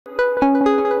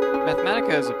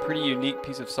Mathematica is a pretty unique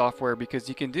piece of software because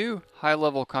you can do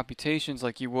high-level computations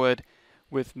like you would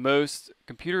with most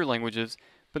computer languages,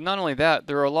 but not only that,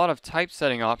 there are a lot of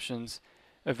typesetting options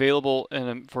available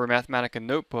for a Mathematica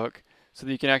notebook so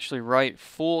that you can actually write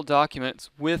full documents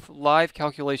with live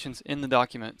calculations in the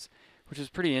documents, which is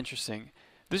pretty interesting.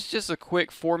 This is just a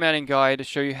quick formatting guide to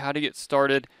show you how to get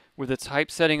started with the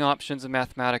typesetting options of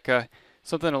Mathematica,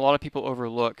 something a lot of people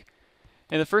overlook.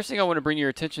 And the first thing I want to bring your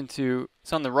attention to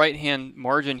is on the right hand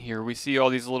margin here. We see all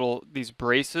these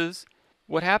braces.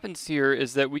 What happens here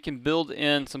is that we can build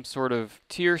in some sort of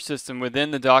tier system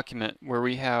within the document where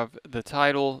we have the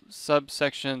title,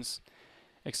 subsections,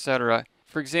 etc.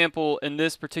 For example, in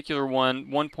this particular one,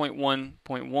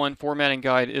 1.1.1 formatting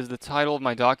guide is the title of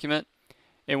my document.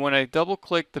 And when I double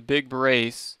click the big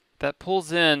brace, that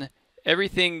pulls in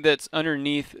everything that's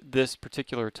underneath this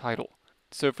particular title.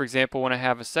 So for example, when I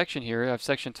have a section here, I have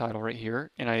section title right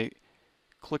here, and I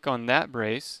click on that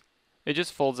brace, it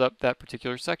just folds up that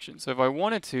particular section. So if I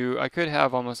wanted to, I could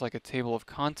have almost like a table of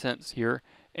contents here,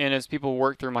 and as people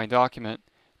work through my document,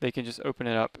 they can just open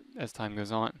it up as time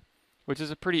goes on, which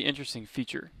is a pretty interesting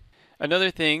feature.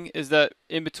 Another thing is that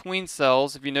in between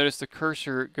cells, if you notice the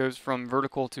cursor goes from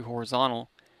vertical to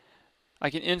horizontal, I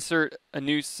can insert a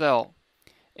new cell.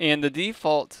 And the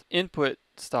default input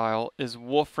style is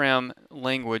Wolfram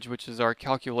language, which is our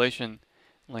calculation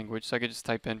language. So I could just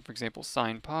type in, for example,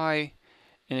 sine pi,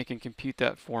 and it can compute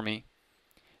that for me.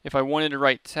 If I wanted to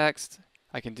write text,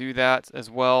 I can do that as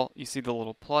well. You see the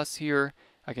little plus here.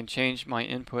 I can change my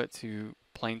input to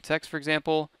plain text, for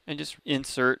example, and just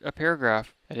insert a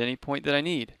paragraph at any point that I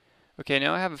need. Okay,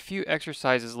 now I have a few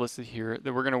exercises listed here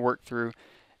that we're going to work through,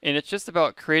 and it's just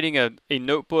about creating a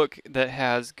notebook that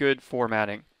has good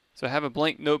formatting. So I have a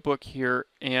blank notebook here,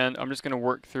 and I'm just going to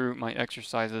work through my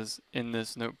exercises in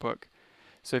this notebook.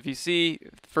 So if you see,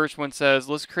 the first one says,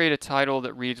 let's create a title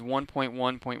that reads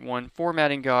 1.1.1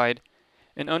 formatting guide,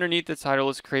 and underneath the title,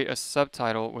 let's create a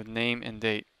subtitle with name and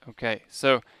date. Okay,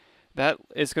 so that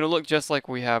is going to look just like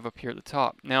we have up here at the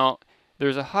top. Now,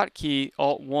 there's a hotkey,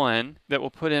 Alt-1, that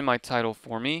will put in my title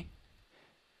for me.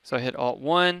 So I hit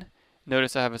Alt-1.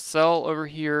 Notice I have a cell over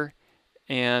here,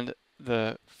 and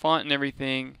the font and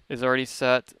everything is already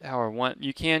set how I want.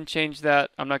 You can change that.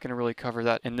 I'm not going to really cover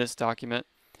that in this document.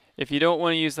 If you don't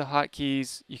want to use the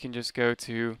hotkeys, you can just go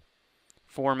to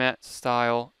Format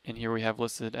Style, and here we have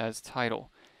listed as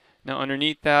Title. Now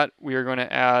underneath that, we are going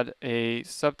to add a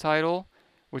subtitle,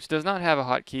 which does not have a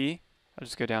hotkey. I'll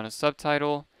just go down to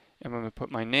Subtitle, and I'm going to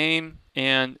put my name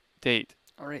and date.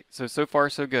 Alright, so far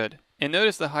so good. And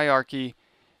notice the hierarchy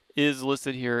is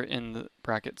listed here in the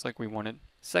brackets like we wanted.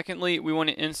 Secondly, we want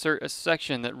to insert a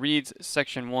section that reads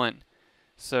section 1.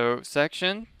 So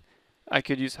section, I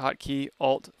could use hotkey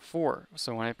Alt-4.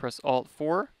 So when I press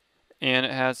Alt-4, and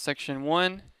it has section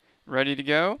 1 ready to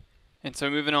go. And so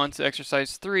moving on to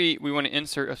exercise 3, we want to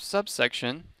insert a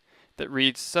subsection that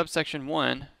reads subsection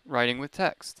 1, writing with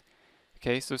text.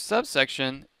 Okay, so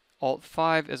subsection,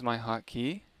 Alt-5 is my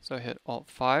hotkey. So I hit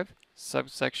Alt-5,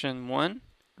 subsection 1,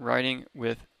 writing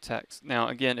with text. Now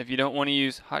again, if you don't want to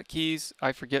use hotkeys,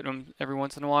 I forget them every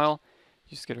once in a while,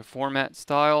 you just go to Format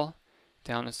Style,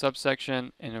 down to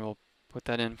Subsection, and it will put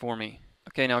that in for me.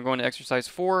 Okay, now going to exercise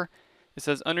 4, it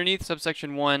says underneath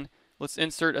subsection 1, let's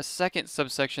insert a second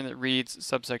subsection that reads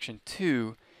subsection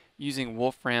 2 using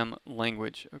Wolfram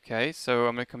language. Okay, so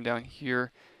I'm going to come down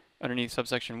here underneath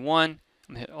subsection 1,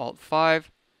 I'm going to hit Alt-5,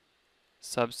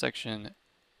 subsection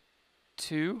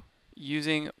 2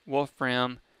 using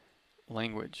Wolfram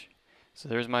language. So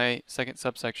there's my second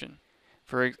subsection.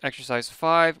 For exercise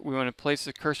 5, we want to place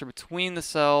the cursor between the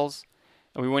cells,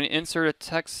 and we want to insert a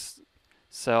text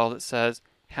cell that says,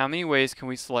 how many ways can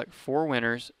we select 4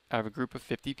 winners out of a group of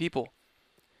 50 people?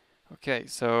 Okay,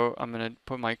 so I'm going to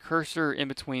put my cursor in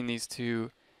between these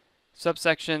two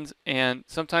subsections, and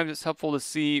sometimes it's helpful to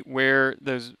see where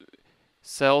those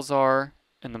cells are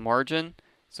in the margin.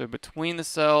 So between the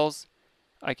cells,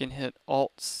 I can hit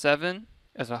Alt-7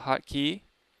 as a hotkey.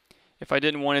 If I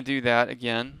didn't want to do that,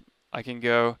 again, I can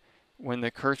go, when the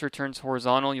cursor turns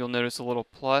horizontal, you'll notice a little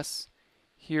plus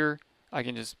here. I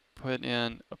can just put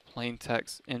in a plain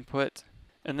text input,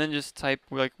 and then just type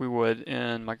like we would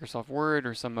in Microsoft Word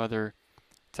or some other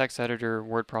text editor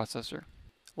word processor.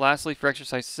 Lastly, for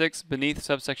exercise 6, beneath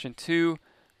subsection 2,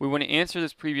 we want to answer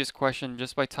this previous question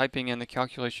just by typing in the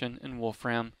calculation in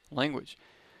Wolfram language.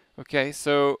 Okay,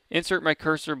 so insert my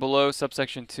cursor below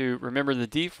subsection 2. Remember, the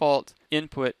default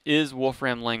input is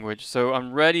Wolfram language, so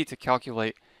I'm ready to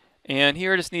calculate. And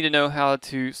here I just need to know how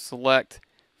to select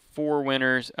 4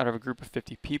 winners out of a group of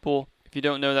 50 people. If you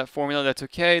don't know that formula, that's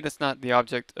okay. That's not the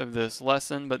object of this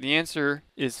lesson, but the answer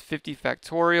is 50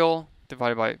 factorial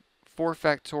divided by 4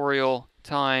 factorial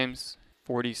times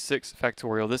 46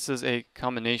 factorial. This is a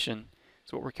combination.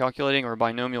 So what we're calculating, or a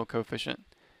binomial coefficient.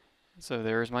 So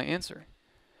there's my answer.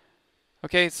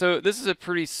 Okay, so this is a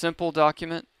pretty simple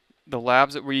document. The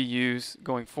labs that we use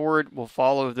going forward will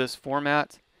follow this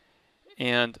format,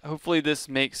 and hopefully this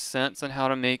makes sense on how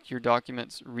to make your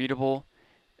documents readable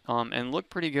and look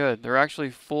pretty good. They're actually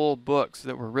full books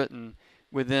that were written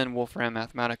within Wolfram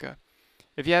Mathematica.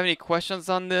 If you have any questions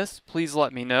on this, please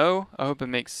let me know. I hope it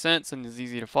makes sense and is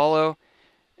easy to follow.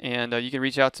 And you can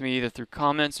reach out to me either through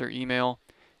comments or email.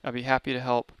 I'll be happy to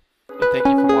help. And thank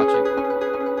you for watching.